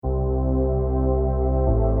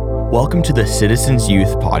Welcome to the Citizens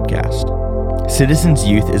Youth Podcast. Citizens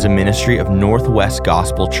Youth is a ministry of Northwest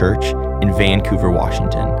Gospel Church in Vancouver,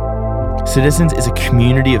 Washington. Citizens is a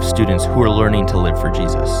community of students who are learning to live for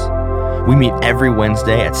Jesus. We meet every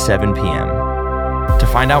Wednesday at 7 p.m. To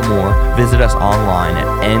find out more, visit us online at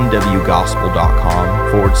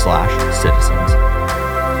nwgospel.com/citizens.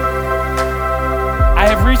 I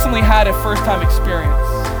have recently had a first-time experience.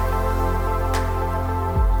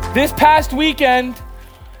 This past weekend,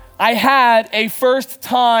 I had a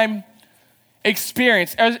first-time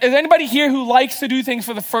experience. Is anybody here who likes to do things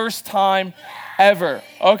for the first time ever?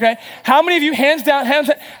 Okay. How many of you, hands down,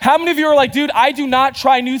 how many of you are like, dude, I do not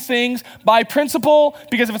try new things by principle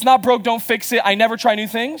because if it's not broke, don't fix it. I never try new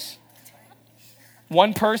things.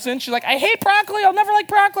 One person, she's like, I hate broccoli. I'll never like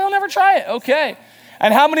broccoli. I'll never try it. Okay.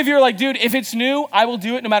 And how many of you are like, dude, if it's new, I will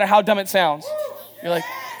do it no matter how dumb it sounds. You're like,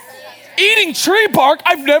 eating tree bark?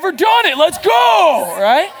 I've never done it. Let's go,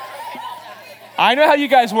 right? I know how you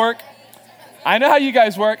guys work. I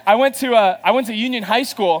went to Union High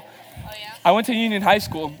School.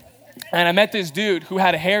 And I met this dude who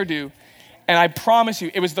had a hairdo. And I promise you,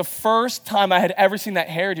 it was the first time I had ever seen that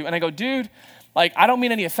hairdo. And I go, dude, like, I don't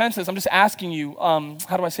mean any offenses. I'm just asking you,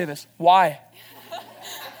 how do I say this? Why?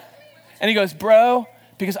 And he goes, bro,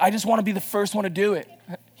 because I just want to be the first one to do it.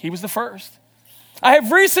 He was the first. I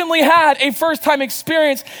have recently had a first-time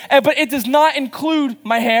experience, but it does not include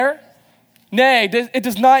my hair. Nay, it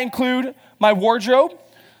does not include my wardrobe,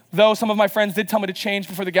 though some of my friends did tell me to change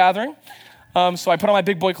before the gathering. So I put on my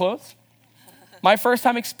big boy clothes. My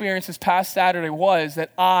first-time experience this past Saturday was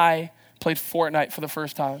that I played Fortnite for the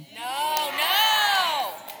first time. No,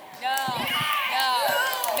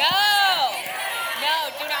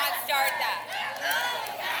 do not start that.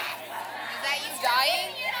 Is that you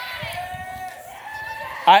dying?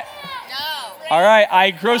 All right,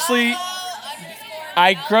 I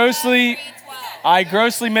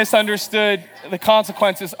grossly misunderstood the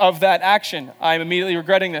consequences of that action. I'm immediately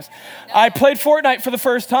regretting this. No. I played Fortnite for the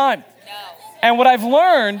first time. No. And what I've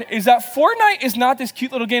learned is that Fortnite is not this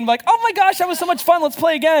cute little game like, oh my gosh, that was so much fun, let's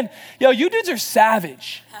play again. Yo, you dudes are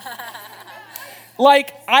savage.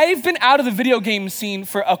 Like, I've been out of the video game scene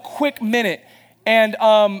for a quick minute, and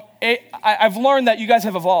I've learned that you guys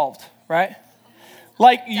have evolved, right?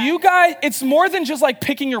 Like, you guys, it's more than just like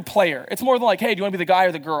picking your player. It's more than like, hey, do you want to be the guy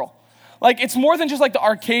or the girl? Like, it's more than just like the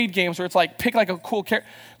arcade games where it's like, pick like a cool character.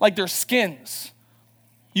 Like, they're skins.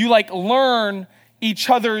 You like learn each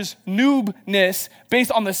other's noobness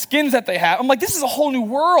based on the skins that they have. I'm like, this is a whole new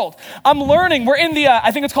world. I'm learning. We're in the,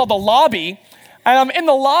 I think it's called the lobby. And I'm in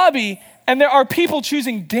the lobby and there are people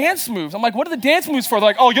choosing dance moves. I'm like, what are the dance moves for? They're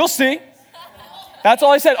like, oh, you'll see. That's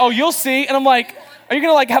all I said. Oh, you'll see. And I'm like, are you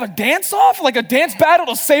gonna like have a dance off? Like a dance battle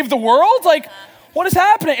to save the world? Like, what is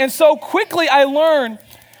happening? And so quickly I learn,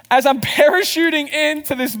 as I'm parachuting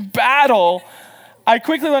into this battle, I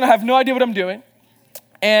quickly learn I have no idea what I'm doing.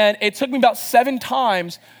 And it took me about 7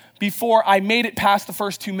 times before I made it past the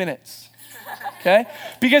first 2 minutes, okay?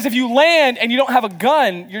 Because if you land and you don't have a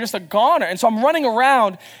gun, you're just a goner. And so I'm running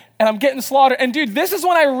around and I'm getting slaughtered. And dude, this is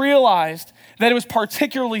when I realized that it was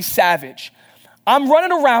particularly savage. I'm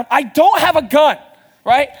running around, I don't have a gun,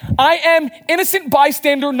 right? I am innocent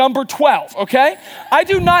bystander number 12, okay? I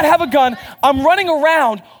do not have a gun. I'm running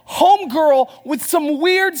around, homegirl with some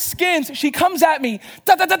weird skins. She comes at me,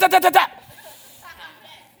 da, da, da, da, da, da, da.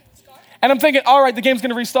 And I'm thinking, all right, the game's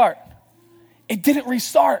gonna restart. It didn't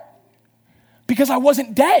restart because I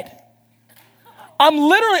wasn't dead. I'm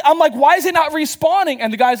like, why is it not respawning?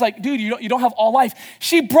 And the guy's like, dude, you don't have all life.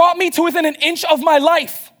 She brought me to within an inch of my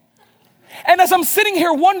life. And as I'm sitting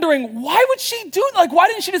here wondering, why would she do it? Like, why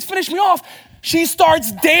didn't she just finish me off? She starts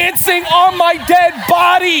dancing on my dead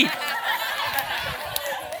body.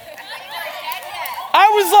 I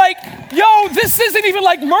was like, yo, this isn't even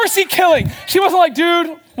like mercy killing. She wasn't like,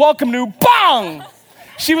 dude, welcome noob, bang.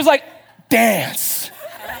 She was like, dance,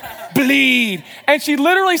 bleed. And she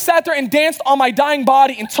literally sat there and danced on my dying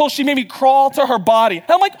body until she made me crawl to her body. And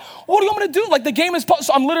I'm like, what do you want me to do? Like the game is,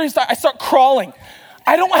 so I'm literally, I start crawling.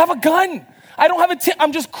 I don't have a gun. I don't have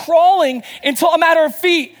I'm just crawling until I'm at her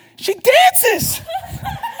feet. She dances.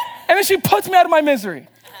 And then she puts me out of my misery.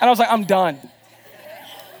 And I was like, I'm done.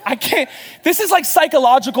 I can't. This is like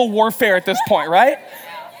psychological warfare at this point, right?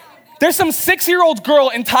 There's some 6-year-old girl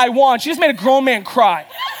in Taiwan. She just made a grown man cry.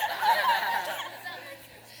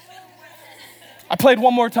 I played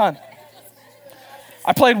one more time.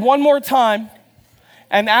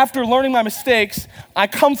 And after learning my mistakes, I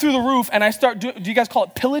come through the roof and I start, do you guys call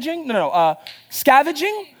it pillaging? No,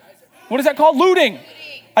 scavenging? What is that called? Looting.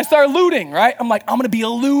 I started looting, right? I'm like, I'm gonna be a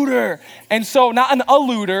looter. And so, not a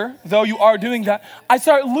looter, though you are doing that. I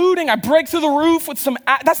start looting, I break through the roof with some,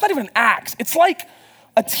 that's not even an axe. It's like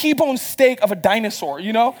a T-bone steak of a dinosaur,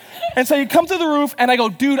 you know? And so you come to the roof and I go,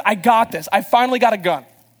 dude, I got this. I finally got a gun.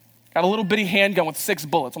 Got a little bitty handgun with 6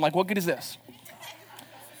 bullets. I'm like, what good is this?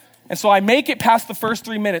 And so I make it past the first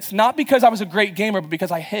 3 minutes, not because I was a great gamer, but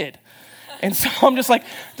because I hid. And so I'm just like,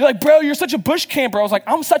 they're like, bro, you're such a bush camper. I was like,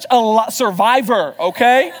 I'm such a survivor,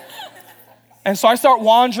 okay? And so I start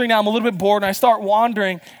wandering now. I'm a little bit bored, and I start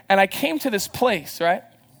wandering, and I came to this place, right?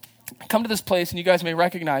 I come to this place, and you guys may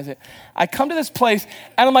recognize it. I come to this place,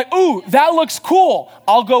 and I'm like, ooh, that looks cool.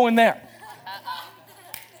 I'll go in there.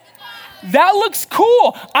 That looks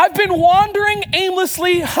cool. I've been wandering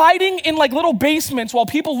aimlessly, hiding in like little basements while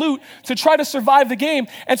people loot to try to survive the game.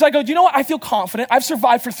 And so I go, do you know what? I feel confident. I've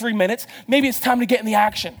survived for 3 minutes. Maybe it's time to get in the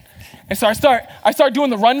action. And so I start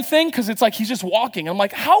doing the run thing because it's like he's just walking. I'm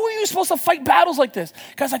like, how are you supposed to fight battles like this?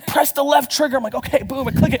 Guys, like press the left trigger. I'm like, okay, boom,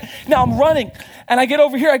 I click it. Now I'm running. And I get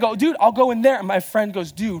over here. I go, dude, I'll go in there. And my friend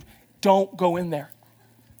goes, dude, don't go in there.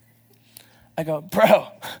 I go, bro,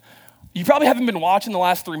 you probably haven't been watching the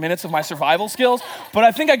last 3 minutes of my survival skills, but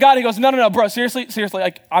I think I got it. He goes, no, bro, seriously,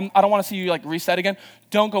 like, I don't want to see you like reset again.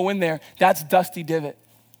 Don't go in there. That's Dusty Divot.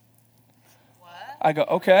 What? I go,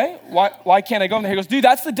 okay, why can't I go in there? He goes, dude,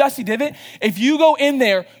 that's the Dusty Divot. If you go in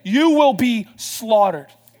there, you will be slaughtered.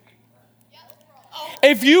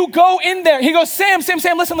 If you go in there, he goes, Sam,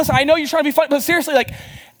 listen, I know you're trying to be funny, but seriously, like,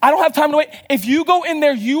 I don't have time to wait. If you go in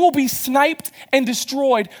there, you will be sniped and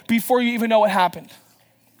destroyed before you even know what happened.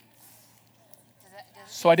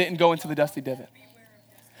 So I didn't go into the Dusty Divot.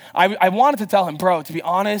 I wanted to tell him, bro, to be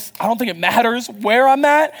honest, I don't think it matters where I'm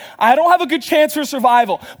at. I don't have a good chance for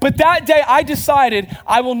survival. But that day I decided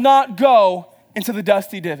I will not go into the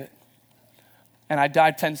Dusty Divot. And I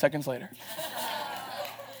died 10 seconds later.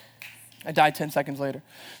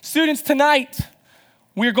 Students, tonight,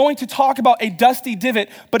 we're going to talk about a Dusty Divot,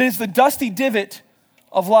 but it's the Dusty Divot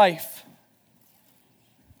of life.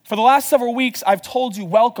 For the last several weeks, I've told you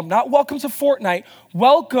welcome, not welcome to Fortnite,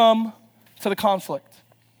 welcome to the conflict.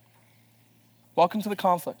 Welcome to the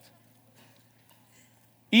conflict.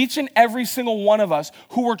 Each and every single one of us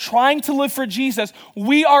who are trying to live for Jesus,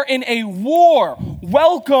 we are in a war.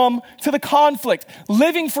 Welcome to the conflict.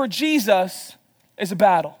 Living for Jesus is a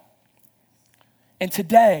battle. And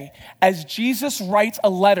today, as Jesus writes a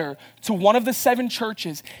letter to one of the 7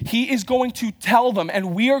 churches, he is going to tell them,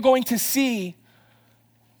 and we are going to see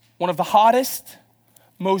one of the hottest,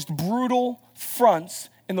 most brutal fronts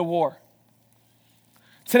in the war.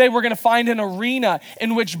 Today we're going to find an arena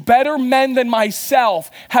in which better men than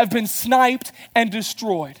myself have been sniped and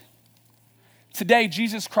destroyed. Today,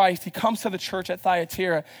 Jesus Christ, he comes to the church at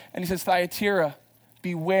Thyatira and he says, Thyatira,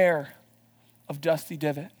 beware of Dusty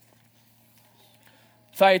Divot.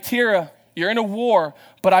 Thyatira, you're in a war,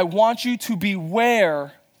 but I want you to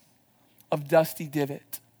beware of Dusty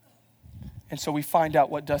Divot. And so we find out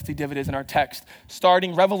what Dusty Divot is in our text,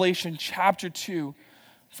 starting Revelation chapter 2,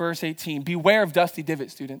 verse 18. Beware of Dusty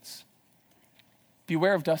Divot, students.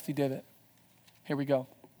 Beware of Dusty Divot. Here we go.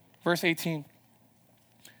 Verse 18.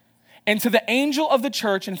 And to the angel of the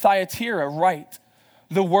church in Thyatira write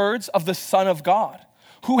the words of the Son of God,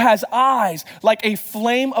 who has eyes like a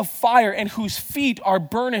flame of fire and whose feet are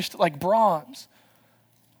burnished like bronze.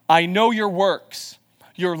 I know your works,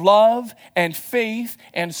 your love and faith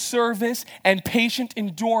and service and patient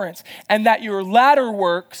endurance, and that your latter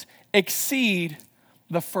works exceed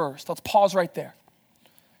the first. Let's pause right there.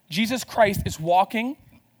 Jesus Christ is walking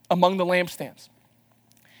among the lampstands.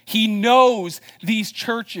 He knows these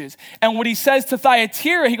churches. And what he says to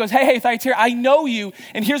Thyatira, he goes, hey, Thyatira, I know you.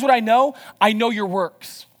 And here's what I know your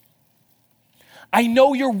works. I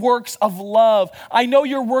know your works of love. I know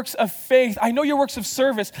your works of faith. I know your works of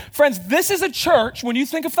service. Friends, this is a church, when you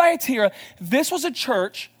think of Thyatira, this was a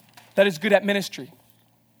church that is good at ministry.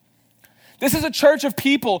 This is a church of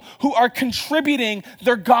people who are contributing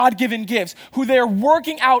their God-given gifts, who they're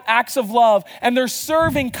working out acts of love, and they're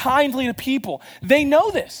serving kindly to people. They know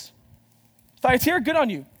this. Thyatira, good on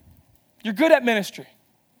you. You're good at ministry.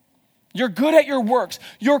 You're good at your works.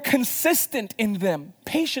 You're consistent in them,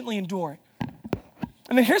 patiently enduring.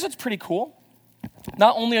 And then here's what's pretty cool.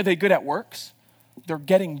 Not only are they good at works, they're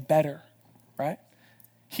getting better, right?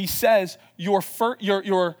 He says your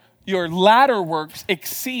latter works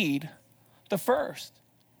exceed the first.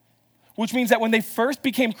 Which means that when they first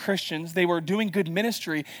became Christians, they were doing good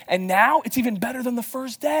ministry, and now it's even better than the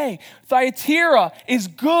first day. Thyatira is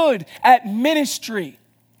good at ministry.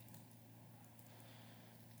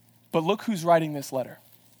 But look who's writing this letter.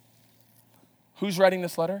 Who's writing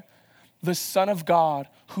this letter? the Son of God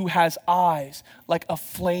who has eyes like a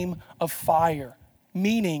flame of fire,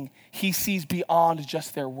 meaning he sees beyond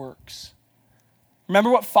just their works. Remember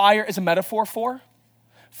what fire is a metaphor for?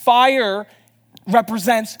 Fire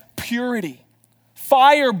represents purity.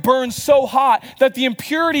 Fire burns so hot that the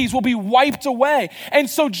impurities will be wiped away. And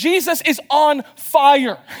so Jesus is on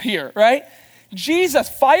fire here, right?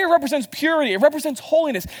 Fire represents purity. It represents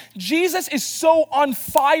holiness. Jesus is so on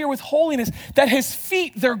fire with holiness that his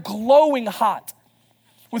feet, they're glowing hot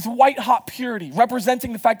with white hot purity,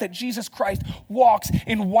 representing the fact that Jesus Christ walks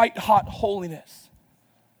in white hot holiness.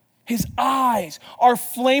 His eyes are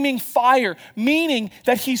flaming fire, meaning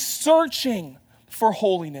that he's searching for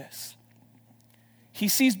holiness. He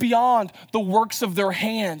sees beyond the works of their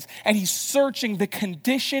hands, and he's searching the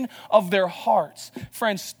condition of their hearts.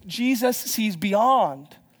 Friends, Jesus sees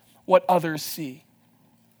beyond what others see.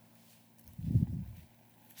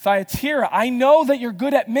 Thyatira, I know that you're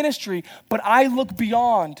good at ministry, but I look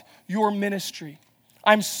beyond your ministry.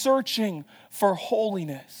 I'm searching for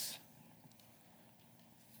holiness.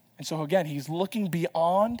 And so again, he's looking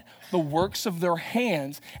beyond the works of their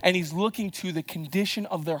hands, and he's looking to the condition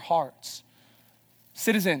of their hearts.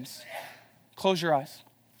 Citizens, close your eyes.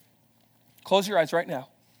 Close your eyes right now.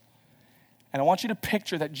 And I want you to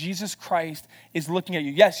picture that Jesus Christ is looking at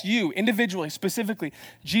you. Yes, you, individually, specifically.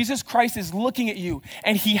 Jesus Christ is looking at you,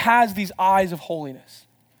 and he has these eyes of holiness.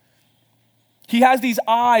 He has these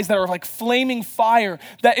eyes that are like flaming fire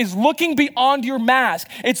that is looking beyond your mask.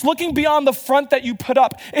 It's looking beyond the front that you put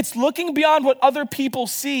up. It's looking beyond what other people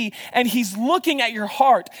see, and he's looking at your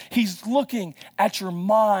heart. He's looking at your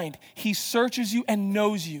mind. He searches you and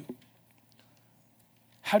knows you.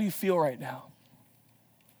 How do you feel right now?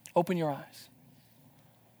 Open your eyes.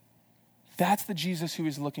 That's the Jesus who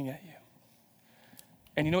is looking at you.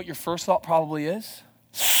 And you know what your first thought probably is?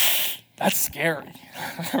 That's scary,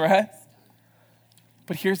 right?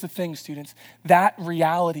 But here's the thing, students. That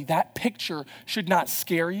reality, that picture should not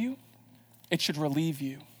scare you. It should relieve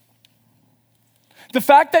you. The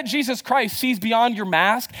fact that Jesus Christ sees beyond your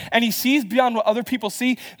mask and he sees beyond what other people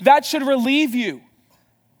see, that should relieve you.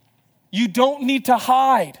 You don't need to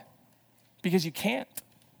hide because you can't.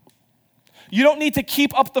 You don't need to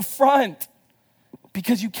keep up the front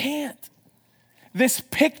because you can't. This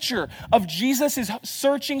picture of Jesus is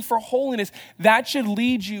searching for holiness, that should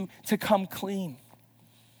lead you to come clean.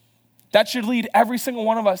 That should lead every single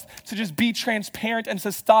one of us to just be transparent and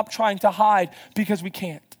to stop trying to hide because we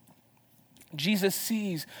can't. Jesus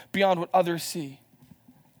sees beyond what others see.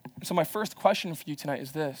 So my first question for you tonight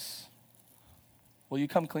is this. Will you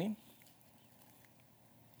come clean?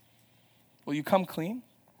 Will you come clean?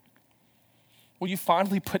 Will you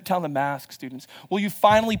finally put down the mask, students? Will you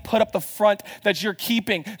finally put up the front that you're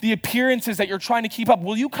keeping, the appearances that you're trying to keep up?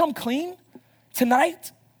 Will you come clean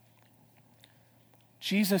tonight?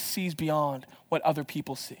 Jesus sees beyond what other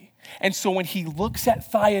people see. And so when he looks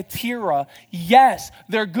at Thyatira, yes,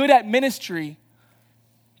 they're good at ministry,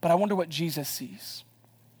 but I wonder what Jesus sees.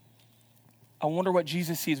 I wonder what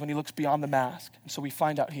Jesus sees when he looks beyond the mask. And so we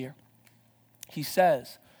find out here. He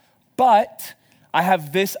says, but I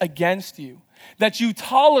have this against you, that you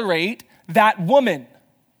tolerate that woman,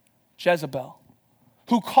 Jezebel,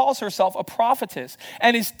 who calls herself a prophetess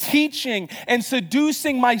and is teaching and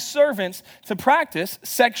seducing my servants to practice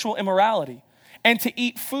sexual immorality and to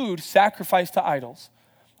eat food sacrificed to idols.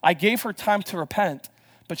 I gave her time to repent,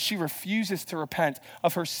 but she refuses to repent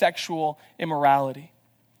of her sexual immorality.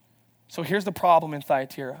 So here's the problem in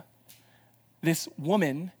Thyatira. This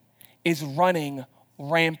woman is running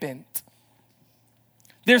rampant.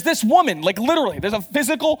 There's this woman, like literally, there's a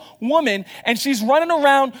physical woman, and she's running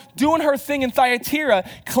around doing her thing in Thyatira,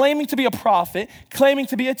 claiming to be a prophet, claiming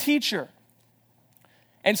to be a teacher.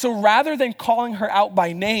 And so rather than calling her out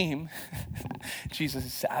by name, Jesus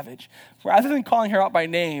is savage. Rather than calling her out by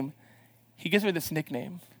name, he gives her this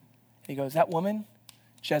nickname. He goes, that woman,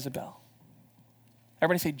 Jezebel.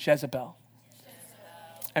 Everybody say Jezebel.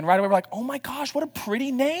 And right away we're like, oh my gosh, what a pretty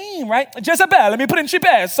name, right? Jezebel, let me put in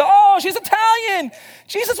Chibes. Oh, she's Italian.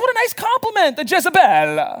 Jesus, what a nice compliment, the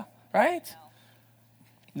Jezebel, right?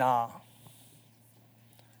 Nah.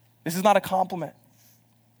 This is not a compliment.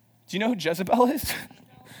 Do you know who Jezebel is?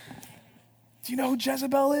 Do you know who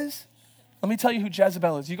Jezebel is? Let me tell you who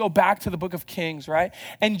Jezebel is. You go back to the book of Kings, right?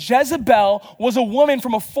 And Jezebel was a woman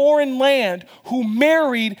from a foreign land who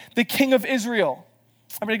married the king of Israel.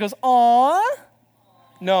 Everybody goes, aw.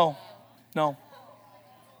 No.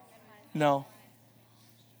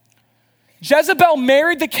 Jezebel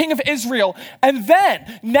married the king of Israel, and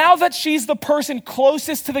then, now that she's the person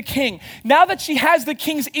closest to the king, now that she has the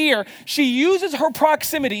king's ear, she uses her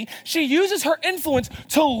proximity, she uses her influence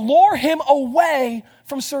to lure him away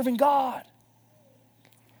from serving God.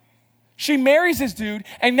 She marries this dude,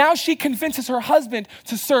 and now she convinces her husband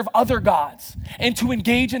to serve other gods and to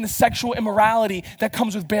engage in the sexual immorality that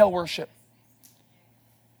comes with Baal worship.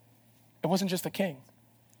 It wasn't just the king.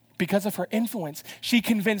 Because of her influence, she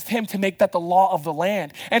convinced him to make that the law of the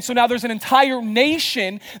land. And so now there's an entire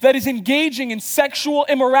nation that is engaging in sexual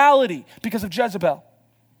immorality because of Jezebel.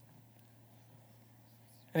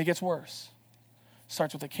 And it gets worse. It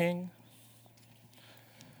starts with the king.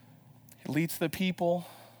 It leads to the people.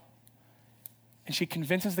 And she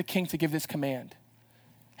convinces the king to give this command.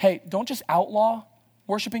 Hey, don't just outlaw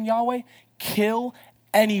worshiping Yahweh. Kill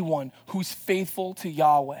anyone who's faithful to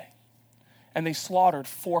Yahweh. And they slaughtered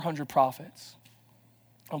 400 prophets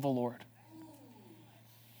of the Lord.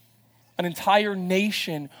 An entire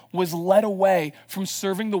nation was led away from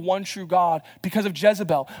serving the one true God because of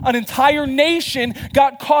Jezebel. An entire nation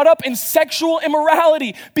got caught up in sexual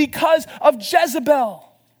immorality because of Jezebel.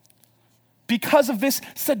 Because of this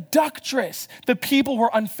seductress, the people were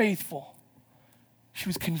unfaithful. She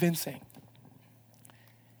was convincing.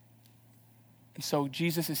 And so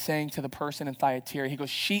Jesus is saying to the person in Thyatira, he goes,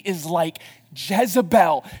 she is like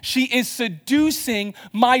Jezebel. She is seducing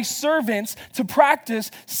my servants to practice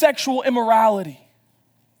sexual immorality.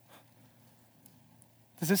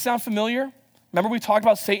 Does this sound familiar? Remember we talked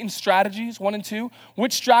about Satan's strategies, 1 and 2?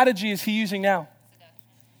 Which strategy is he using now?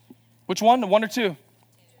 Which one? 1 or 2?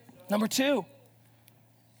 Number 2.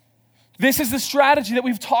 This is the strategy that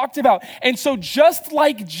we've talked about. And so just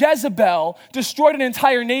like Jezebel destroyed an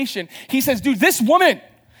entire nation, he says, dude, this woman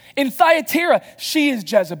in Thyatira, she is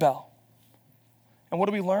Jezebel. And what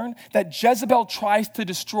do we learn? That Jezebel tries to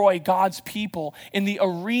destroy God's people in the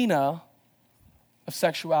arena of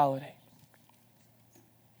sexuality.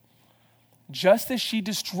 Just as she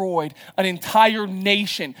destroyed an entire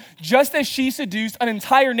nation, just as she seduced an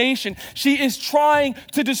entire nation, she is trying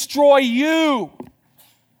to destroy you.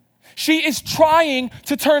 She is trying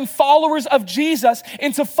to turn followers of Jesus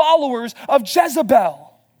into followers of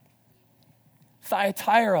Jezebel.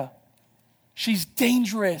 Thyatira, she's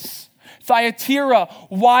dangerous. Thyatira,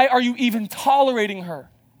 why are you even tolerating her?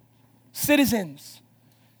 Citizens,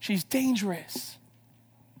 she's dangerous.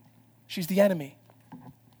 She's the enemy.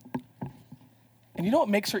 And you know what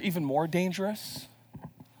makes her even more dangerous? Do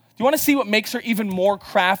you want to see what makes her even more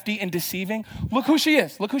crafty and deceiving? Look who she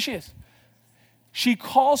is. Look who she is. She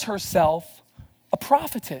calls herself a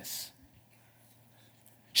prophetess.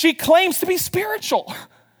 She claims to be spiritual.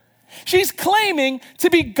 She's claiming to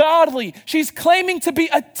be godly. She's claiming to be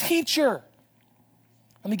a teacher.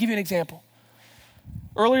 Let me give you an example.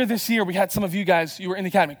 Earlier this year, we had some of you guys, you were in the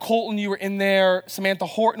academy. Colton, you were in there. Samantha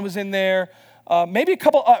Horton was in there. Maybe a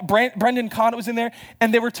couple, Brendan Conant was in there.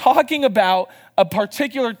 And they were talking about a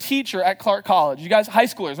particular teacher at Clark College. You guys, high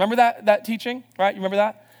schoolers, remember that teaching, right? You remember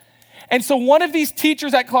that? And so one of these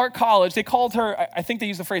teachers at Clark College, they called her, I think they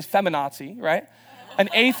used the phrase feminazi, right? An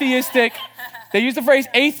atheistic, they used the phrase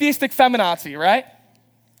atheistic feminazi, right?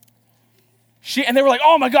 And they were like,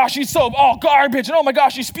 oh my gosh, she's so, garbage. And oh my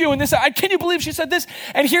gosh, she's spewing this out. Can you believe she said this?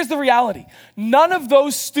 And here's the reality. None of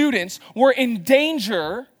those students were in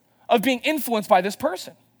danger of being influenced by this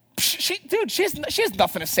person. She has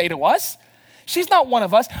nothing to say to us. She's not one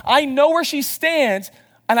of us. I know where she stands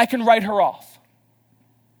and I can write her off.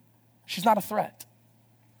 She's not a threat.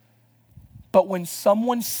 But when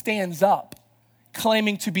someone stands up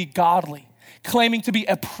claiming to be godly, claiming to be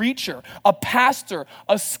a preacher, a pastor,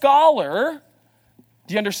 a scholar,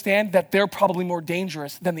 do you understand that they're probably more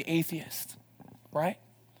dangerous than the atheist, right?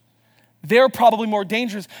 They're probably more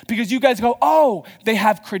dangerous because you guys go, oh, they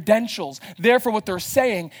have credentials. Therefore, what they're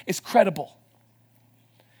saying is credible.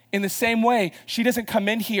 In the same way, she doesn't come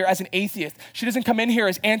in here as an atheist. She doesn't come in here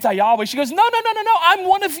as anti-Yahweh. She goes, no, I'm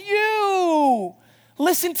one of you.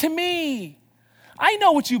 Listen to me. I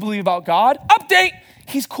know what you believe about God. Update,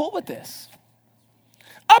 he's cool with this.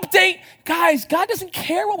 Update, guys, God doesn't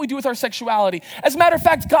care what we do with our sexuality. As a matter of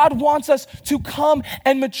fact, God wants us to come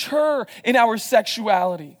and mature in our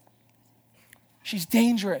sexuality. She's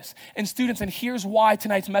dangerous. And students, and here's why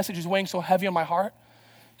tonight's message is weighing so heavy on my heart.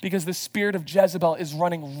 Because the spirit of Jezebel is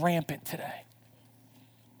running rampant today.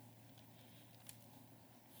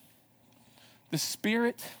 The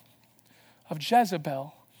spirit of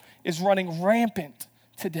Jezebel is running rampant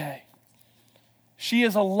today. She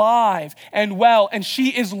is alive and well, and she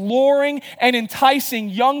is luring and enticing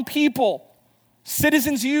young people,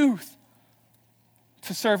 citizens, youth,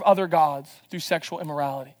 to serve other gods through sexual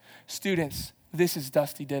immorality. Students, this is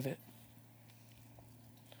Dusty Divot.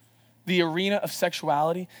 The arena of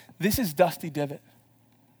sexuality, this is Dusty Divot.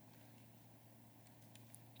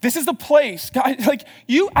 This is the place, guys, like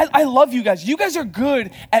I love you guys. You guys are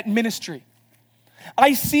good at ministry.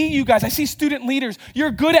 I see you guys, I see student leaders.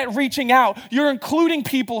 You're good at reaching out. You're including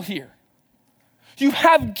people here. You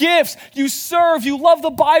have gifts, you serve, you love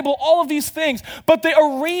the Bible, all of these things. But the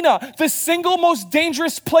arena, the single most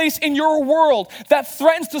dangerous place in your world that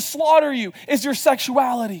threatens to slaughter you is your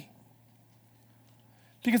sexuality.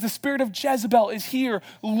 Because the spirit of Jezebel is here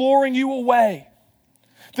luring you away.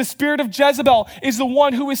 The spirit of Jezebel is the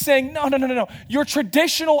one who is saying, no. Your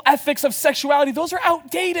traditional ethics of sexuality, those are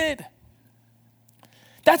outdated.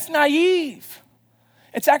 That's naive.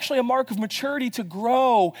 It's actually a mark of maturity to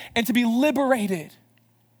grow and to be liberated.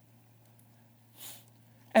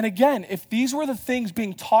 And again, if these were the things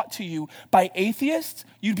being taught to you by atheists,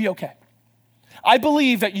 you'd be okay. I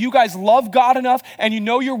believe that you guys love God enough and you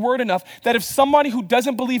know your word enough that if somebody who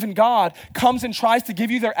doesn't believe in God comes and tries to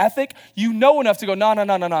give you their ethic, you know enough to go, no, I'm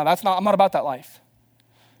not about that life.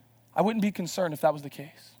 I wouldn't be concerned if that was the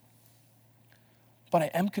case. But I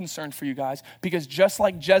am concerned for you guys because just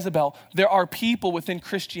like Jezebel, there are people within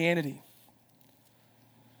Christianity.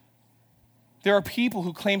 There are people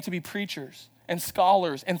who claim to be preachers and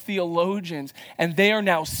scholars and theologians, and they are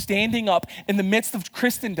now standing up in the midst of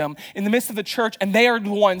Christendom, in the midst of the church, and they are the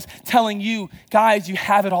ones telling you, guys, you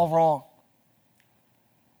have it all wrong.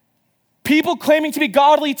 People claiming to be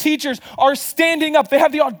godly teachers are standing up. They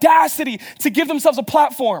have the audacity to give themselves a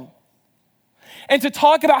platform and to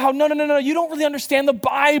talk about how, no, you don't really understand the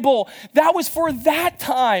Bible. That was for that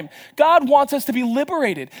time. God wants us to be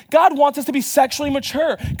liberated. God wants us to be sexually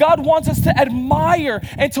mature. God wants us to admire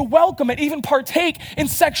and to welcome and even partake in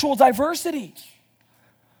sexual diversity.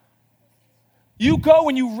 You go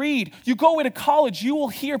and you read, you go into college, you will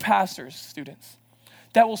hear pastors, students,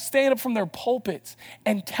 that will stand up from their pulpits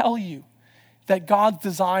and tell you that God's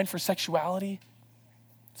design for sexuality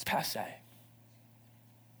is passé.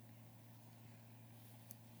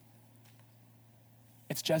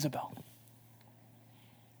 It's Jezebel.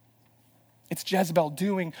 It's Jezebel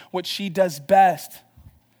doing what she does best,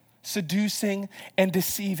 seducing and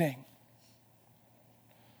deceiving.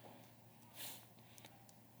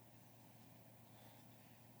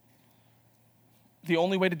 The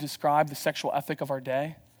only way to describe the sexual ethic of our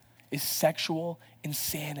day is sexual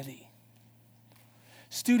insanity.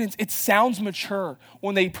 Students, it sounds mature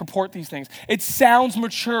when they purport these things. It sounds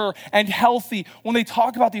mature and healthy when they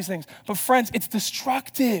talk about these things. But friends, it's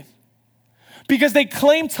destructive because they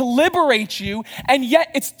claim to liberate you, and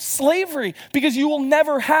yet it's slavery because you will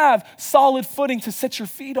never have solid footing to set your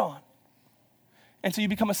feet on. And so you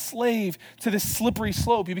become a slave to this slippery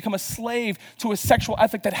slope. You become a slave to a sexual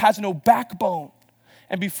ethic that has no backbone.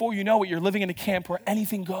 And before you know it, you're living in a camp where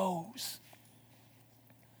anything goes.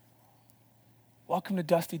 Welcome to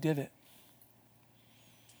Dusty Divot.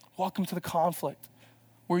 Welcome to the conflict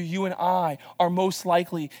where you and I are most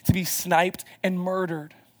likely to be sniped and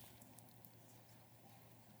murdered.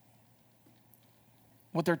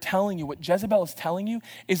 What they're telling you, what Jezebel is telling you,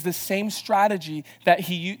 is the same strategy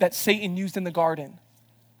that Satan used in the garden,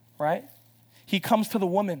 right? He comes to the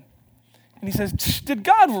woman and he says, did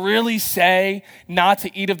God really say not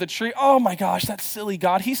to eat of the tree? Oh my gosh, that silly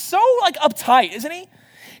God. He's so uptight, isn't he?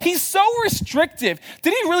 He's so restrictive.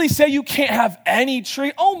 Did he really say you can't have any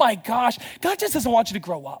tree? Oh my gosh, God just doesn't want you to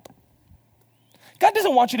grow up. God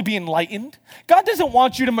doesn't want you to be enlightened. God doesn't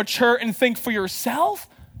want you to mature and think for yourself.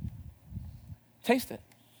 Taste it.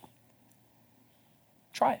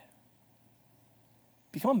 Try it.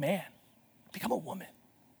 Become a man. Become a woman.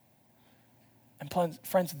 And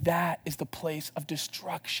friends, that is the place of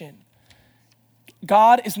destruction.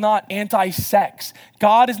 God is not anti-sex.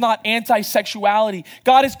 God is not anti-sexuality.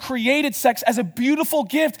 God has created sex as a beautiful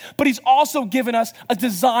gift, but he's also given us a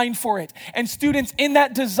design for it. And students, in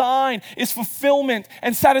that design is fulfillment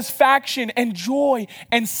and satisfaction and joy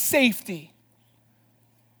and safety.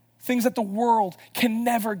 Things that the world can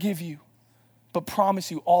never give you, but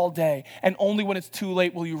promise you all day. And only when it's too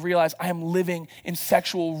late will you realize I am living in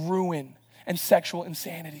sexual ruin and sexual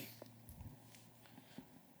insanity.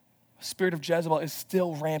 The spirit of Jezebel is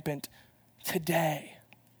still rampant today.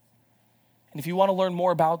 And if you want to learn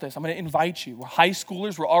more about this, I'm going to invite you. We're high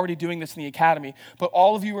schoolers. We're already doing this in the academy, but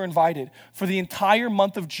all of you are invited. For the entire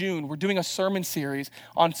month of June, we're doing a sermon series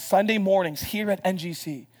on Sunday mornings here at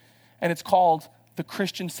NGC, and it's called The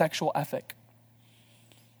Christian Sexual Ethic.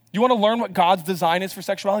 You want to learn what God's design is for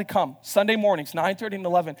sexuality? Come, Sunday mornings, 9:30 and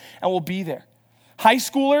 11, and we'll be there. High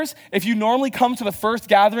schoolers, if you normally come to the first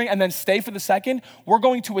gathering and then stay for the second, we're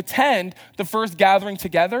going to attend the first gathering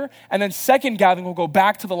together, and then second gathering, we'll go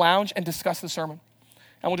back to the lounge and discuss the sermon.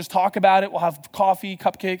 And we'll just talk about it. We'll have coffee,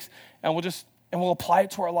 cupcakes, and we'll apply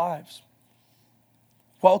it to our lives.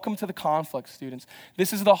 Welcome to the conflict, students.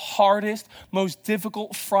 This is the hardest, most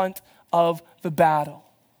difficult front of the battle.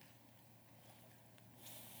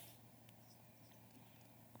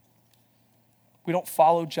 We don't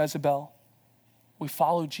follow Jezebel. We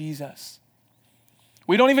follow Jesus.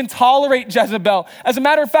 We don't even tolerate Jezebel. As a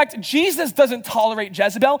matter of fact, Jesus doesn't tolerate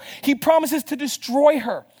Jezebel. He promises to destroy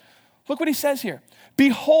her. Look what he says here.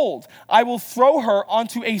 Behold, I will throw her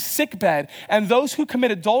onto a sickbed, and those who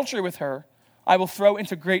commit adultery with her, I will throw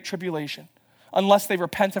into great tribulation, unless they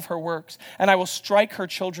repent of her works, and I will strike her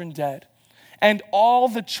children dead. And all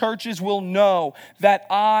the churches will know that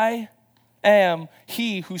I am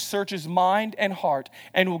he who searches mind and heart,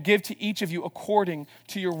 and will give to each of you according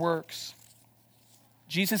to your works.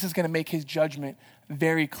 Jesus is going to make his judgment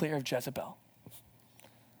very clear of Jezebel.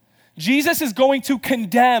 Jesus is going to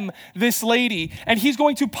condemn this lady, and he's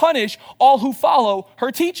going to punish all who follow her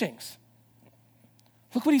teachings.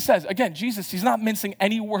 Look what he says. Again, Jesus, he's not mincing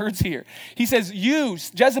any words here. He says, you,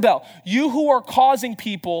 Jezebel, you who are causing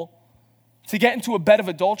people to get into a bed of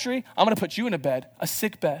adultery, I'm going to put you in a bed, a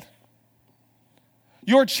sick bed.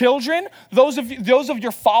 Your children, those of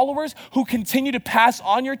your followers who continue to pass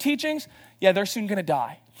on your teachings, yeah, they're soon going to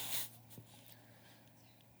die.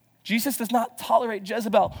 Jesus does not tolerate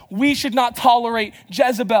Jezebel. We should not tolerate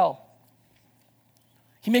Jezebel.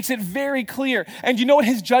 He makes it very clear. And you know what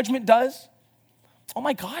his judgment does? Oh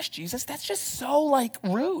my gosh, Jesus, that's just so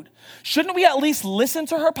rude. Shouldn't we at least listen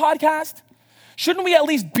to her podcast? Shouldn't we at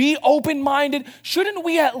least be open-minded? Shouldn't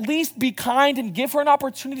we at least be kind and give her an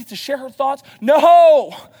opportunity to share her thoughts?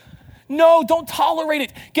 No, don't tolerate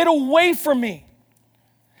it. Get away from me.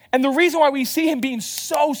 And the reason why we see him being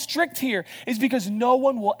so strict here is because no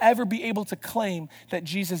one will ever be able to claim that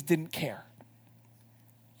Jesus didn't care.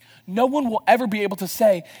 No one will ever be able to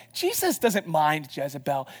say, Jesus doesn't mind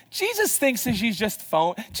Jezebel. Jesus thinks that she's just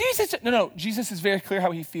phone. No, Jesus is very clear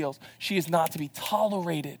how he feels. She is not to be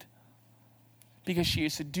tolerated because she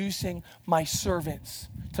is seducing my servants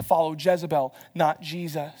to follow Jezebel, not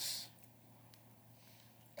Jesus.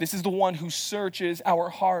 This is the one who searches our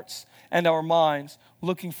hearts and our minds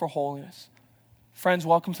looking for holiness. Friends,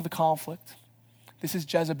 welcome to the conflict. This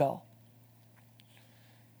is Jezebel.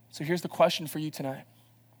 So here's the question for you tonight.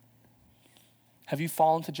 Have you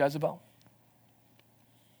fallen to Jezebel?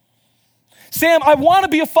 Sam, I want to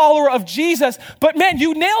be a follower of Jesus, but man,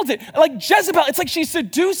 you nailed it. Like Jezebel, it's like she's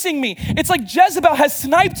seducing me. It's like Jezebel has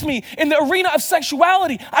sniped me in the arena of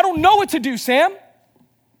sexuality. I don't know what to do, Sam.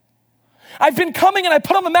 I've been coming and I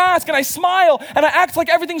put on the mask and I smile and I act like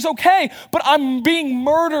everything's okay, but I'm being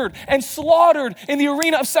murdered and slaughtered in the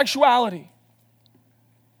arena of sexuality.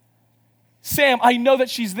 Sam, I know that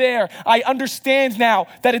she's there. I understand now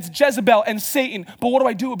that it's Jezebel and Satan, but what do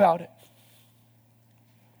I do about it?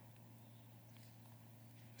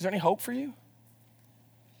 Is there any hope for you?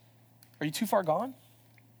 Are you too far gone?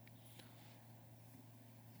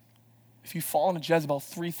 If you fall into Jezebel,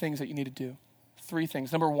 3 things that you need to do. 3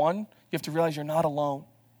 things. Number 1, you have to realize you're not alone.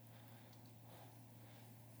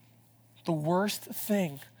 The worst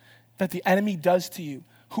thing that the enemy does to you,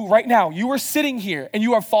 who right now, you are sitting here and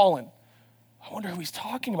you are fallen. I wonder who he's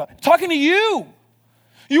talking about. Talking to you.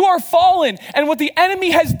 You are fallen. And what the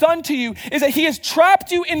enemy has done to you is that he has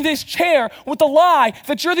trapped you in this chair with the lie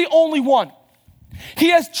that you're the only one.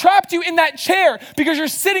 He has trapped you in that chair because you're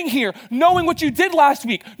sitting here knowing what you did last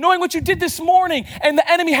week, knowing what you did this morning, and the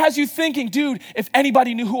enemy has you thinking, dude, if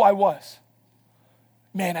anybody knew who I was,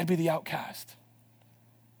 man, I'd be the outcast.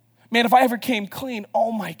 Man, if I ever came clean,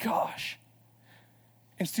 oh my gosh.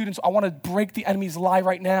 And students, I want to break the enemy's lie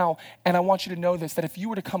right now, and I want you to know this, that if you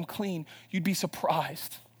were to come clean, you'd be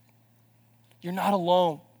surprised. You're not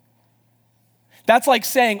alone. That's like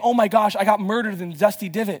saying, oh my gosh, I got murdered in Dusty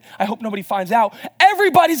Divot. I hope nobody finds out.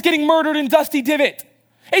 Everybody's getting murdered in Dusty Divot.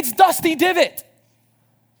 It's Dusty Divot.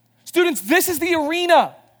 Students, this is the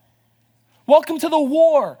arena. Welcome to the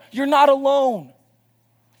war. You're not alone.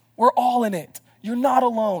 We're all in it. You're not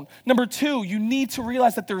alone. Number 2, you need to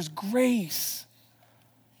realize that there's grace.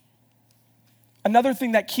 Another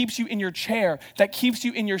thing that keeps you in your chair, that keeps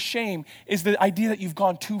you in your shame, is the idea that you've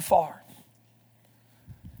gone too far.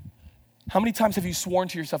 How many times have you sworn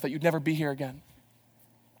to yourself that you'd never be here again?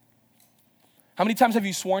 How many times have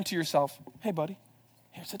you sworn to yourself, hey buddy,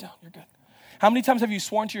 here, sit down, you're good. How many times have you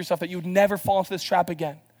sworn to yourself that you would never fall into this trap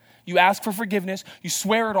again? You ask for forgiveness, you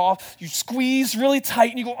swear it off, you squeeze really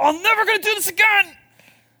tight, and you go, I'm never gonna do this again.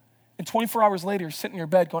 And 24 hours later, you're sitting in your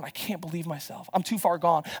bed going, I can't believe myself. I'm too far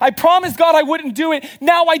gone. I promised God I wouldn't do it.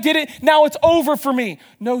 Now I did it. Now it's over for me.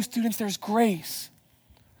 No, students, there's grace.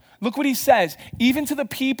 Look what he says. Even to the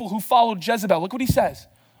people who followed Jezebel, look what he says.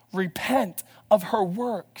 Repent of her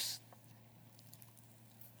works.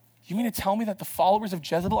 You mean to tell me that the followers of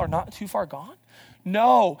Jezebel are not too far gone?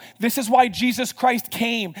 No, this is why Jesus Christ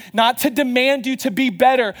came, not to demand you to be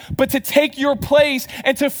better, but to take your place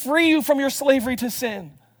and to free you from your slavery to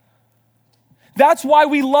sin. That's why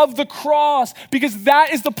we love the cross, because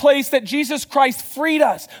that is the place that Jesus Christ freed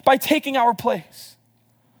us by taking our place.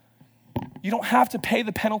 You don't have to pay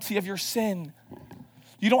the penalty of your sin.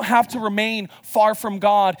 You don't have to remain far from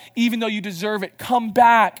God, even though you deserve it. Come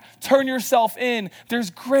back, turn yourself in.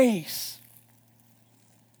 There's grace.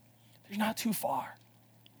 You're not too far.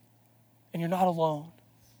 And you're not alone.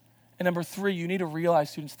 And number 3, you need to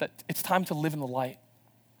realize, students, that it's time to live in the light.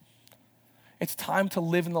 It's time to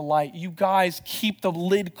live in the light. You guys keep the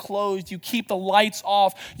lid closed. You keep the lights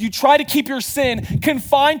off. You try to keep your sin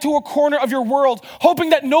confined to a corner of your world,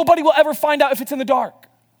 hoping that nobody will ever find out if it's in the dark.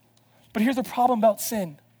 But here's the problem about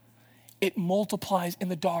sin. It multiplies in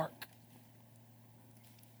the dark.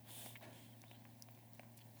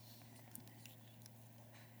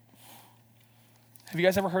 Have you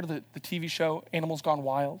guys ever heard of the TV show Animals Gone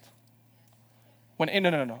Wild? When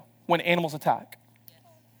animals attack.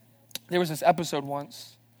 There was this episode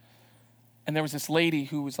once, and there was this lady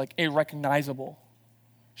who was like irrecognizable.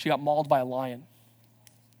 She got mauled by a lion.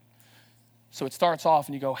 So it starts off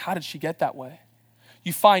and you go, how did she get that way?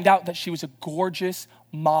 You find out that she was a gorgeous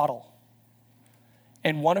model.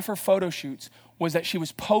 And one of her photo shoots was that she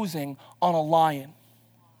was posing on a lion.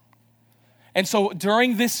 And so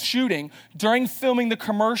during this shooting, during filming the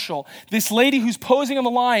commercial, this lady who's posing on the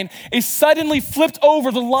lion is suddenly flipped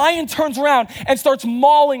over. The lion turns around and starts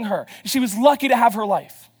mauling her. She was lucky to have her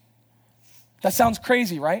life. That sounds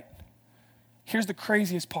crazy, right? Here's the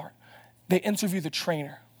craziest part. They interview the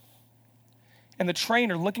trainer. And the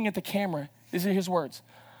trainer, looking at the camera, these are his words.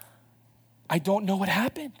 I don't know what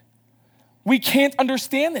happened. We can't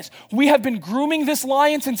understand this. We have been grooming this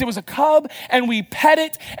lion since it was a cub, and we pet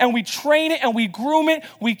it, and we train it, and we groom it.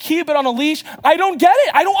 We keep it on a leash. I don't get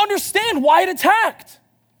it. I don't understand why it attacked.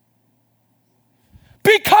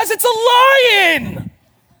 Because it's a lion.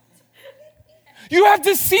 You have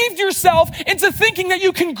deceived yourself into thinking that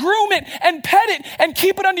you can groom it and pet it and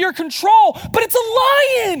keep it under your control, but it's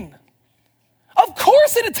a lion. Of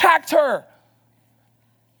course it attacked her.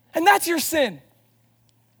 And that's your sin.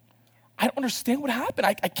 I don't understand what happened.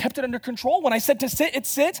 I kept it under control. When I said to sit, it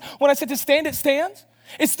sits. When I said to stand, it stands.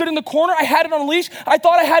 It stood in the corner. I had it on a leash. I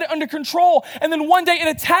thought I had it under control. And then one day it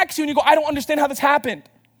attacks you and you go, I don't understand how this happened.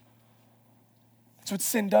 That's what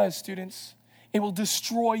sin does, students. It will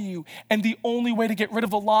destroy you. And the only way to get rid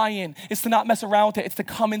of the lion is to not mess around with it. It's to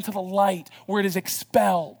come into the light where it is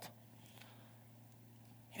expelled.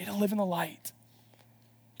 You need to live in the light.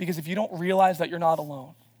 Because if you don't realize that you're not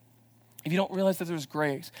alone, if you don't realize that there's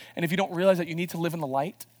grace, and if you don't realize that you need to live in the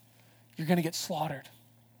light, you're going to get slaughtered.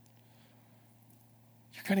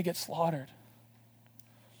 You're going to get slaughtered.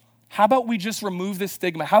 How about we just remove this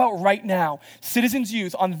stigma? How about right now, Citizens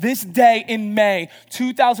Youth, on this day in May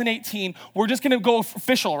 2018, we're just going to go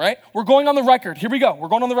official, right? We're going on the record. Here we go. We're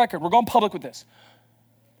going on the record. We're going public with this.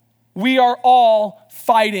 We are all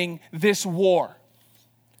fighting this war.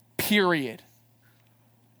 Period.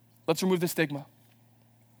 Let's remove the stigma.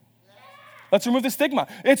 Let's remove the stigma.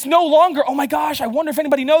 It's no longer, oh my gosh, I wonder if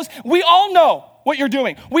anybody knows. We all know what you're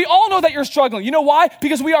doing. We all know that you're struggling. You know why?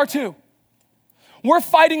 Because we are too. We're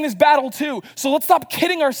fighting this battle too. So let's stop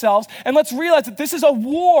kidding ourselves and let's realize that this is a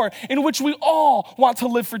war in which we all want to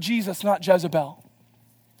live for Jesus, not Jezebel.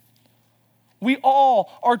 We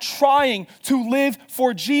all are trying to live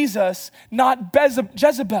for Jesus, not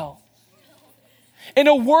Jezebel. In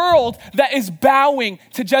a world that is bowing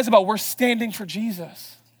to Jezebel, we're standing for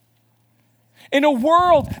Jesus. In a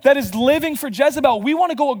world that is living for Jezebel, we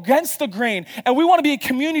want to go against the grain, and we want to be a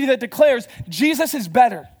community that declares Jesus is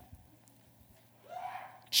better.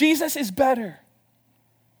 Jesus is better.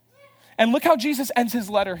 And look how Jesus ends his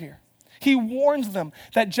letter here. He warns them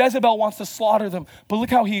that Jezebel wants to slaughter them, but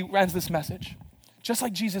look how he ends this message. Just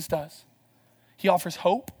like Jesus does. He offers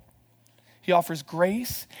hope, he offers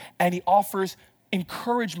grace, and he offers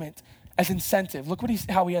encouragement as incentive. Look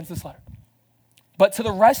how he ends this letter. But to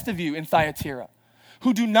the rest of you in Thyatira,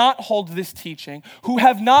 who do not hold this teaching, who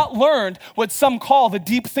have not learned what some call the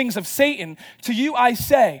deep things of Satan, to you I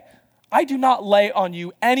say, I do not lay on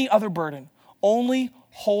you any other burden, only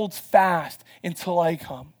hold fast until I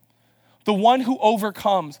come. The one who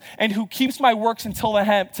overcomes and who keeps my works until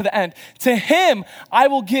to the end, to him I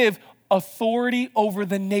will give authority over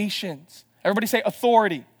the nations. Everybody say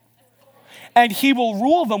authority. And he will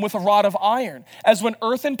rule them with a rod of iron, as when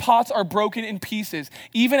earthen pots are broken in pieces,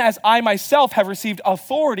 even as I myself have received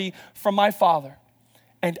authority from my Father.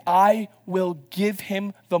 And I will give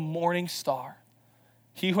him the morning star.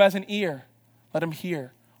 He who has an ear, let him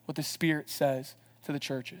hear what the Spirit says to the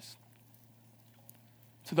churches.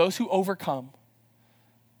 To those who overcome,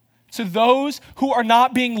 to those who are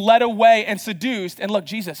not being led away and seduced. And look,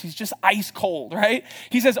 Jesus, he's just ice cold, right?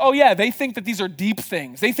 He says, oh yeah, they think that these are deep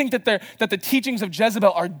things. They think that the teachings of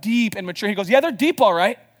Jezebel are deep and mature. He goes, yeah, they're deep, all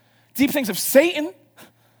right. Deep things of Satan.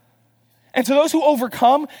 And to those who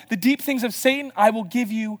overcome the deep things of Satan, I will give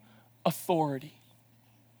you authority.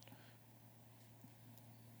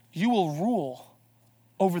 You will rule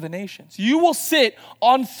over the nations. You will sit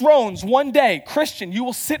on thrones one day. Christian, you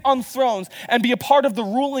will sit on thrones and be a part of the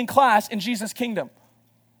ruling class in Jesus' kingdom.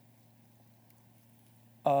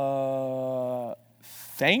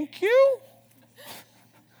 Thank you?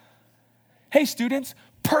 Hey, students,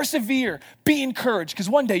 persevere, be encouraged, because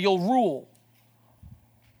one day you'll rule.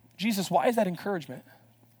 Jesus, why is that encouragement?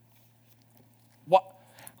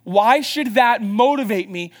 Why should that motivate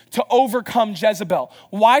me to overcome Jezebel?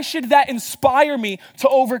 Why should that inspire me to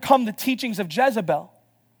overcome the teachings of Jezebel?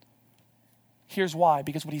 Here's why.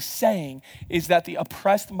 Because what he's saying is that the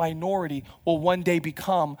oppressed minority will one day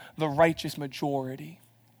become the righteous majority.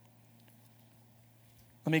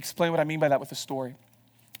 Let me explain what I mean by that with a story.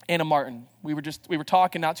 Anna Martin, we were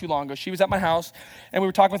talking not too long ago. She was at my house and we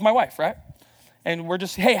were talking with my wife, right? And we're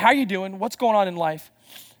just, hey, how are you doing? What's going on in life?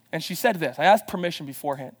 And she said this. I asked permission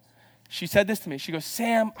beforehand. She said this to me. She goes,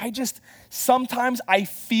 Sam, sometimes I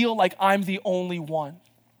feel like I'm the only one.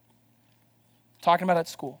 Talking about at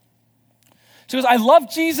school. She goes, I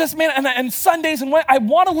love Jesus, man, and Sundays, and I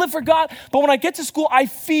want to live for God, but when I get to school, I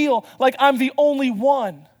feel like I'm the only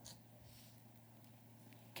one.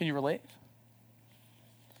 Can you relate?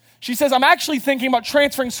 She says, I'm actually thinking about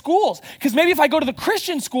transferring schools because maybe if I go to the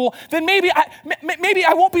Christian school, then maybe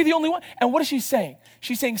I won't be the only one. And what is she saying?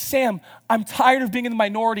 She's saying, Sam, I'm tired of being in the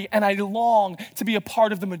minority and I long to be a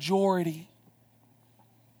part of the majority.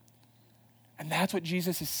 And that's what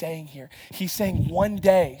Jesus is saying here. He's saying one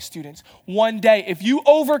day, students, one day, if you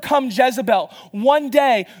overcome Jezebel, one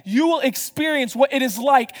day you will experience what it is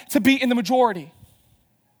like to be in the majority.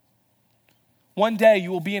 One day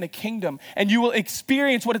you will be in a kingdom and you will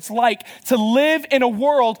experience what it's like to live in a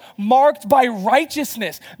world marked by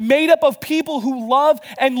righteousness, made up of people who love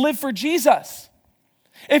and live for Jesus.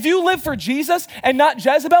 If you live for Jesus and not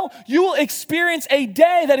Jezebel, you will experience a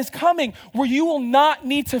day that is coming where you will not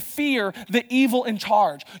need to fear the evil in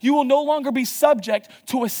charge. You will no longer be subject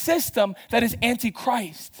to a system that is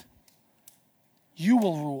anti-Christ. You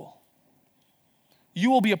will rule. You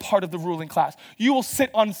will be a part of the ruling class. You will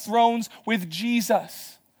sit on thrones with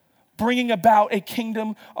Jesus, bringing about a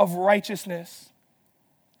kingdom of righteousness.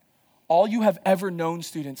 All you have ever known,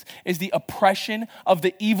 students, is the oppression of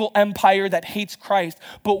the evil empire that hates Christ.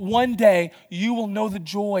 But one day, you will know the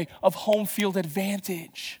joy of home field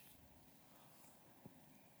advantage.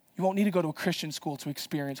 You won't need to go to a Christian school to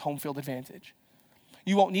experience home field advantage.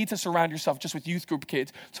 You won't need to surround yourself just with youth group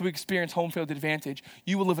kids to experience home field advantage.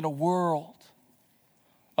 You will live in a world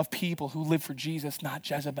of people who live for Jesus, not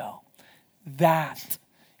Jezebel. That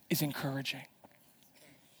is encouraging.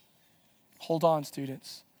 Hold on,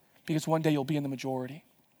 students, because one day you'll be in the majority.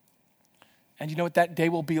 And you know what that day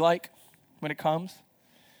will be like when it comes?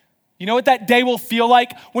 You know what that day will feel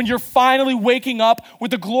like when you're finally waking up with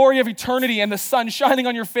the glory of eternity and the sun shining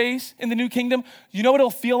on your face in the new kingdom? You know what it'll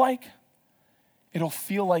feel like? It'll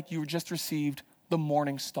feel like you just received the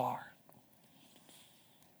morning star.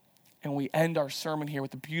 And we end our sermon here with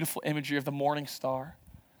the beautiful imagery of the morning star.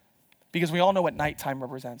 Because we all know what nighttime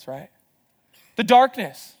represents, right? The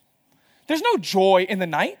darkness. There's no joy in the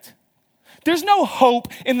night. There's no hope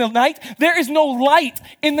in the night. There is no light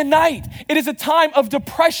in the night. It is a time of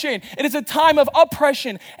depression. It is a time of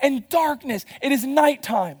oppression and darkness. It is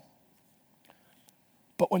nighttime.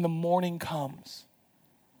 But when the morning comes,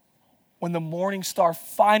 when the morning star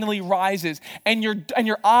finally rises and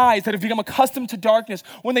your eyes that have become accustomed to darkness,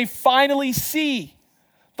 when they finally see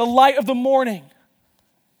the light of the morning,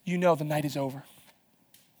 you know the night is over.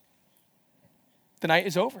 The night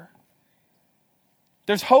is over.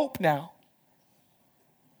 There's hope now.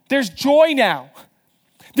 There's joy now.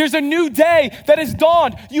 There's a new day that has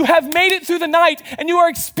dawned. You have made it through the night and you are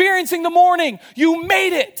experiencing the morning. You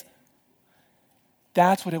made it.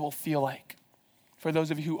 That's what it will feel like for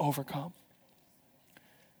those of you who overcome.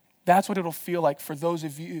 That's what it'll feel like for those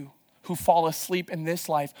of you who fall asleep in this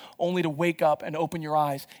life only to wake up and open your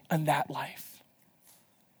eyes in that life.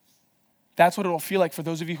 That's what it'll feel like for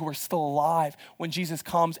those of you who are still alive when Jesus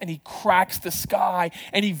comes and he cracks the sky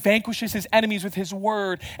and he vanquishes his enemies with his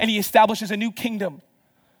word and he establishes a new kingdom.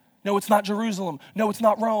 No, it's not Jerusalem. No, it's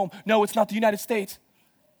not Rome. No, it's not the United States.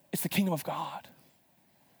 It's the kingdom of God.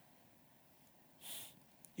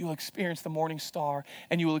 You will experience the morning star,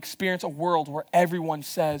 and you will experience a world where everyone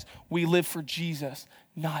says, we live for Jesus,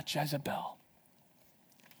 not Jezebel.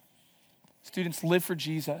 Students, live for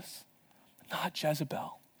Jesus, not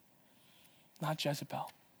Jezebel. Not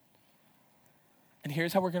Jezebel. And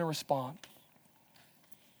here's how we're going to respond.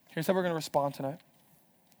 Here's how we're going to respond tonight.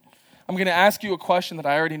 I'm going to ask you a question that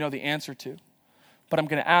I already know the answer to, but I'm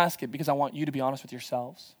going to ask it because I want you to be honest with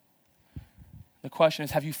yourselves. The question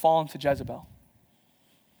is, have you fallen to Jezebel?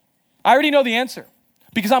 I already know the answer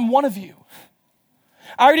because I'm one of you.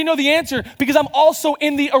 I already know the answer because I'm also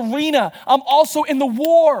in the arena. I'm also in the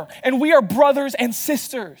war, and we are brothers and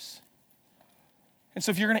sisters. And so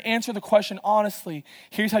if you're going to answer the question honestly,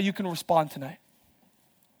 here's how you can respond tonight.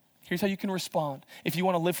 Here's how you can respond if you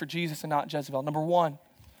want to live for Jesus and not Jezebel. Number one,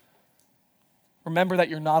 remember that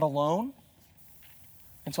you're not alone.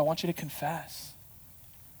 And so I want you to confess.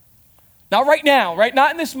 Not right now, right?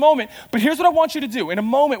 Not in this moment, but here's what I want you to do. In a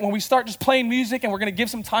moment when we start just playing music and we're going to give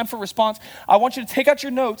some time for response, I want you to take out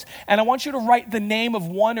your notes and I want you to write the name of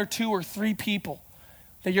 1 or 2 or 3 people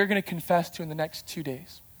that you're going to confess to in the next 2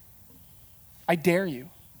 days. I dare you.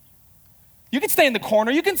 You can stay in the corner.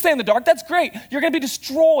 You can stay in the dark. That's great. You're going to be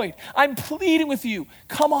destroyed. I'm pleading with you.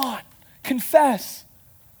 Come on, confess.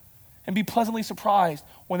 And be pleasantly surprised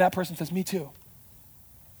when that person says, me too.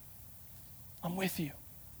 I'm with you.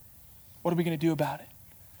 What are we going to do about it?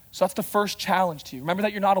 So that's the first challenge to you. Remember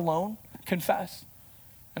that you're not alone. Confess.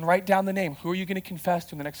 And write down the name. Who are you going to confess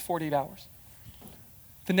to in the next 48 hours?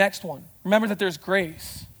 The next one. Remember that there's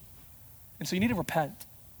grace. And so you need to repent.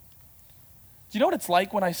 Do you know what it's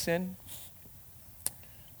like when I sin?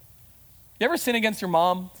 You ever sin against your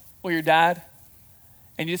mom or your dad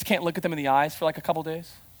and you just can't look at them in the eyes for like a couple days?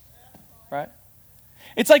 Right?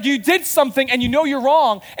 It's like you did something and you know you're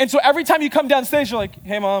wrong. And so every time you come downstairs, you're like,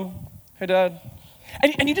 hey mom, hey dad.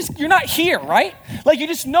 And you're not here, right? Like you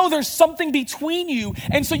just know there's something between you.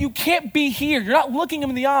 And so you can't be here. You're not looking him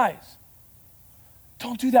in the eyes.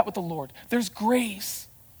 Don't do that with the Lord. There's grace.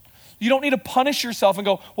 You don't need to punish yourself and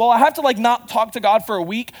go, well, I have to like not talk to God for a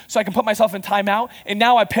week so I can put myself in timeout. And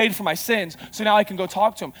now I paid for my sins. So now I can go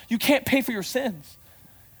talk to him. You can't pay for your sins.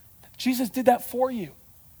 Jesus did that for you.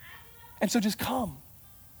 And so just come.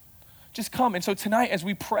 Just come. And so tonight, as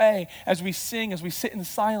we pray, as we sing, as we sit in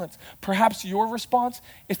silence, perhaps your response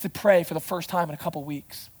is to pray for the first time in a couple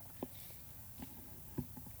weeks.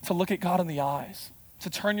 To look at God in the eyes, to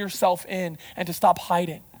turn yourself in and to stop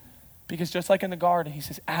hiding. Because just like in the garden, he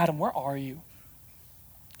says, Adam, where are you?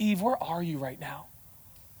 Eve, where are you right now?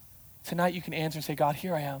 Tonight you can answer and say, God,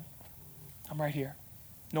 here I am. I'm right here.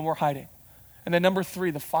 No more hiding. And then number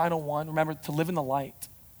 3, the final one, remember to live in the light.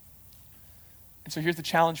 And so here's the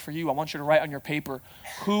challenge for you. I want you to write on your paper,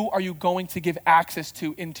 who are you going to give access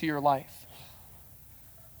to into your life?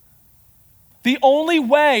 The only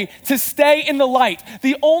way to stay in the light,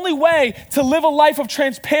 the only way to live a life of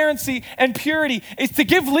transparency and purity is to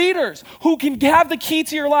give leaders who can have the key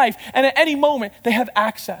to your life, and at any moment they have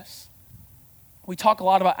access. We talk a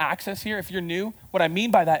lot about access here. If you're new, what I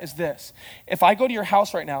mean by that is this. If I go to your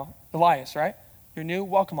house right now, Elias, right? You're new,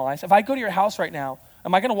 welcome Elias. If I go to your house right now,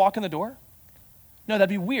 am I going to walk in the door? No, that'd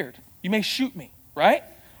be weird. You may shoot me, right?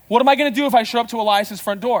 What am I going to do if I show up to Elias's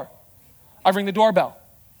front door? I ring the doorbell.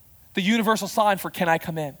 The universal sign for can I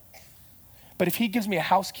come in? But if he gives me a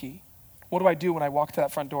house key, what do I do when I walk to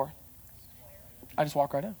that front door? I just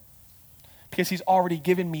walk right in. Because he's already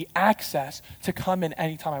given me access to come in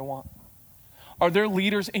anytime I want. Are there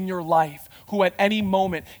leaders in your life who at any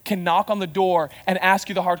moment can knock on the door and ask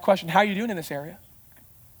you the hard question, how are you doing in this area?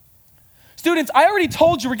 Students, I already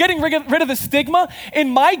told you, we're getting rid of the stigma. In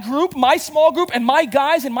my group, my small group, and my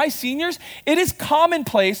guys and my seniors, it is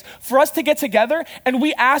commonplace for us to get together and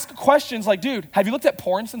we ask questions like, dude, have you looked at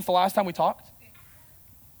porn since the last time we talked?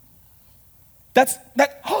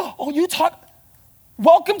 Oh, you talk,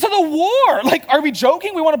 welcome to the war. Like, are we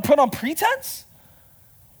joking? We want to put on pretense?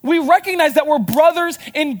 We recognize that we're brothers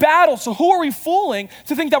in battle. So who are we fooling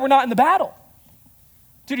to think that we're not in the battle?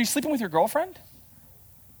 Dude, are you sleeping with your girlfriend?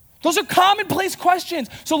 Those are commonplace questions.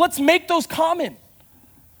 So let's make those common.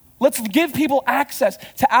 Let's give people access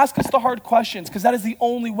to ask us the hard questions because that is the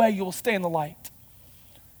only way you will stay in the light.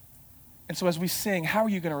 And so as we sing, how are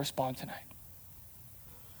you going to respond tonight?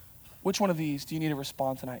 Which one of these do you need to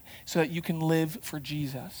respond tonight so that you can live for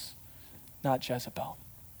Jesus, not Jezebel?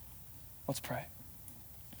 Let's pray.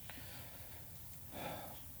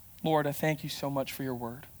 Lord, I thank you so much for your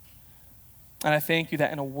word. And I thank you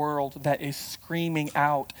that in a world that is screaming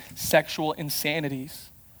out sexual insanities,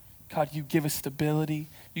 God, you give us stability,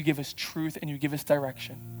 you give us truth, and you give us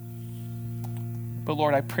direction. But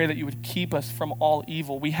Lord, I pray that you would keep us from all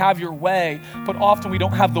evil. We have your way, but often we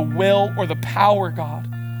don't have the will or the power, God.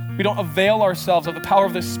 We don't avail ourselves of the power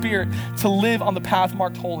of the Spirit to live on the path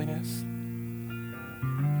marked holiness.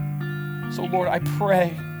 So Lord, I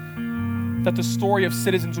pray that the story of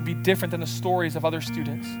Citizens would be different than the stories of other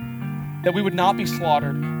students. That we would not be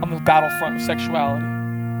slaughtered on the battlefront of sexuality.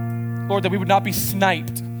 Lord, that we would not be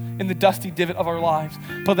sniped in the dusty divot of our lives,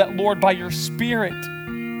 but that, Lord, by your Spirit,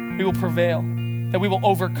 we will prevail. That we will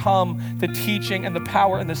overcome the teaching and the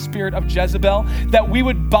power and the spirit of Jezebel. That we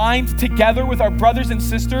would bind together with our brothers and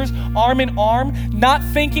sisters, arm in arm, not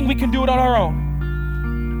thinking we can do it on our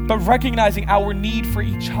own, but recognizing our need for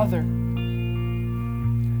each other.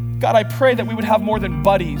 God, I pray that we would have more than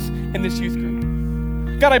buddies in this youth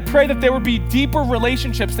group. God, I pray that there would be deeper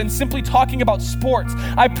relationships than simply talking about sports.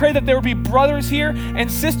 I pray that there would be brothers here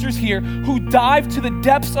and sisters here who dive to the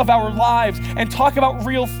depths of our lives and talk about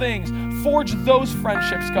real things. Forge those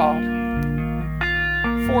friendships, God.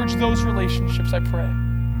 Forge those relationships, I pray,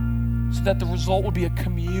 so that the result will be a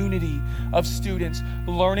community of students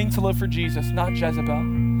learning to live for Jesus, not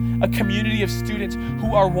Jezebel. A community of students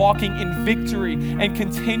who are walking in victory and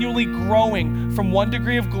continually growing from one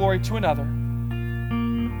degree of glory to another.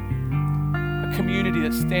 A community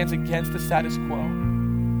that stands against the status quo.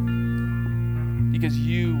 Because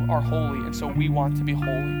you are holy, and so we want to be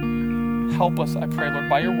holy. Help us, I pray, Lord,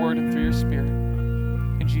 by your word and through your Spirit.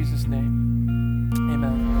 In Jesus' name,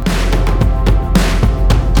 amen.